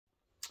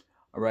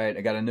All right,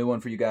 I got a new one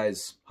for you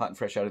guys, hot and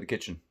fresh out of the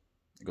kitchen.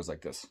 It goes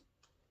like this.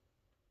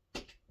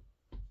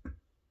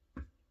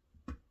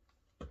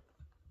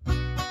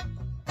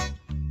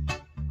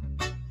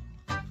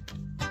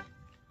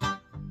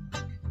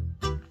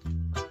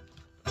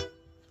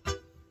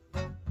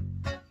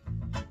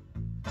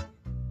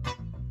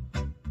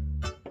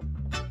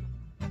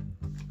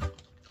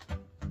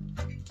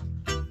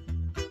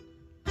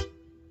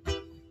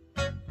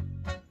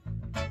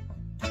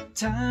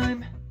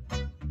 Time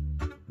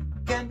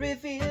can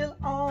reveal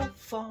all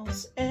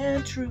false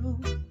and true,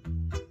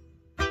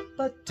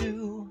 but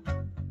do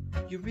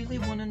you really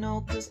want to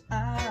know? 'Cause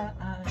I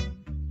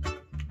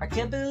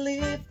can't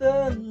believe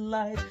the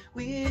life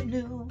we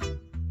knew,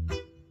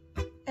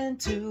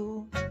 and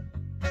to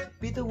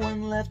be the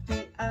one left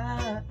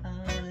behind.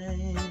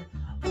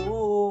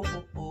 Oh,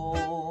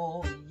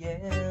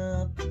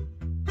 yeah.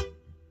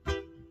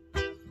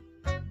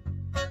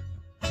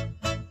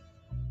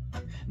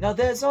 Now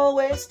there's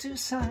always two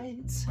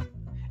sides,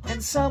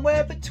 and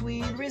somewhere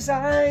between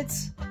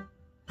resides.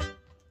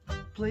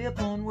 Play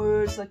upon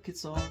words like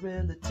it's all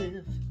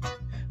relative.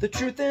 The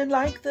truth and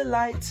like the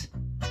light,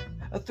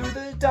 through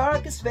the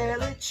darkest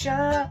veil it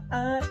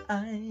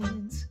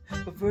shines,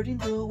 perverting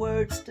the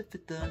words to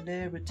fit the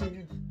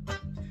narrative.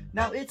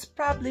 Now it's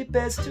probably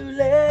best to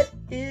let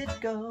it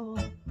go.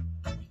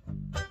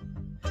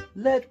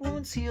 Let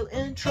wounds heal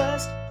and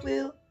trust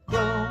will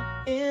grow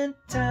in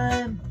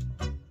time.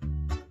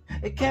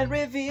 It can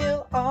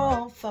reveal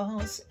all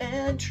false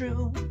and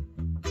true,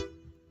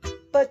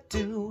 but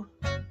do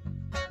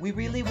we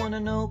really want to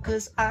know?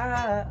 'Cause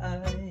I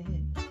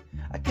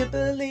can't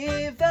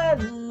believe the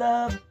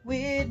love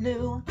we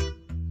knew,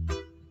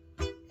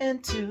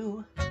 and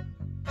to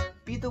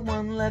be the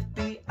one left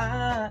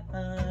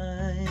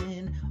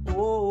behind.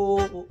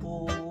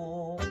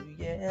 Oh,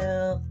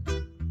 yeah.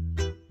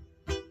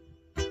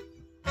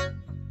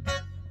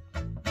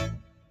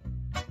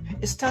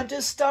 It's time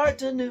to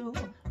start anew,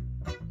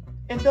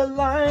 and the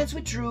lines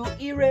we drew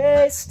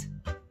erased,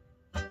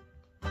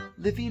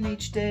 living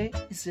each day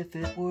as if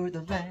it were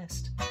the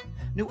last.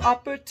 New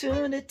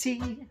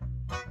opportunity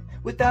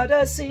without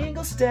a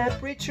single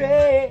step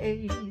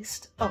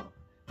retraced. Oh,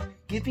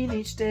 giving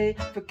each day,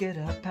 forget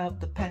about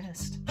the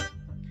past.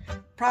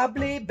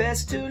 Probably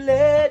best to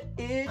let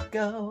it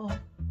go.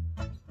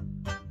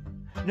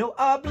 No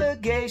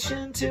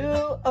obligation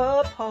to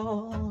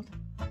uphold.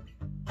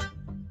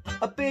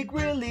 A big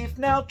relief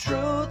now,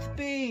 truth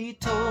be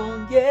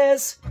told,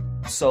 yes.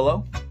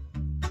 Solo.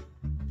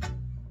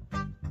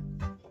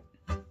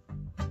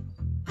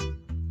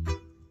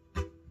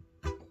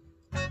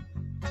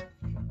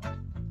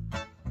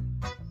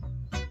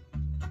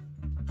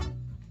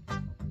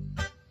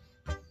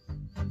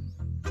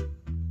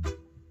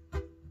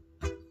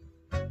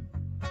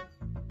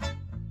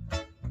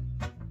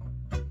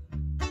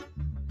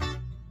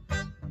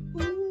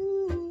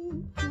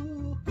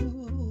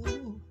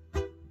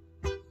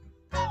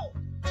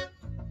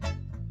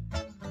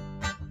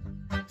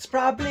 It's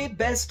probably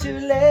best to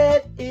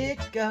let it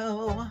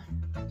go.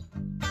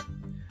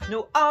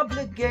 No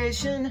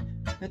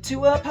obligation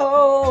to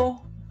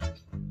uphold.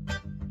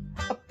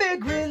 A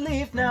big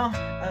relief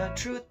now,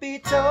 truth be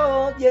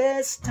told,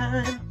 yes,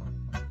 time.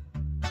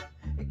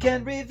 It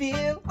can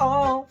reveal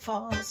all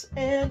false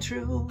and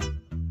true,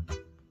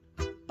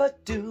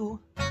 but do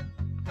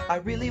I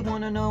really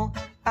want to know?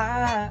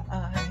 I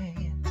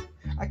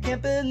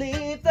can't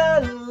believe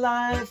the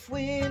life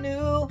we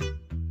knew,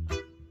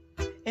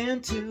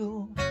 and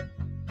to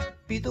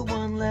be the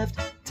one left.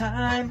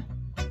 Time,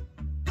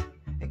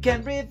 it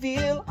can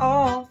reveal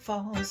all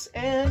false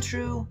and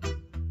true,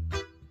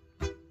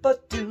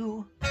 but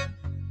do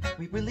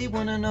we really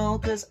want to know?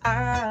 'Cause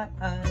I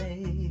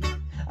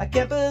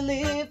can't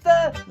believe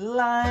the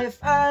life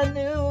I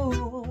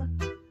knew,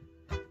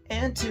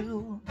 and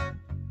to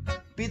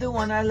be the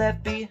one I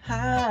left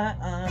behind.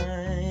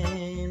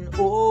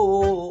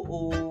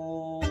 Oh.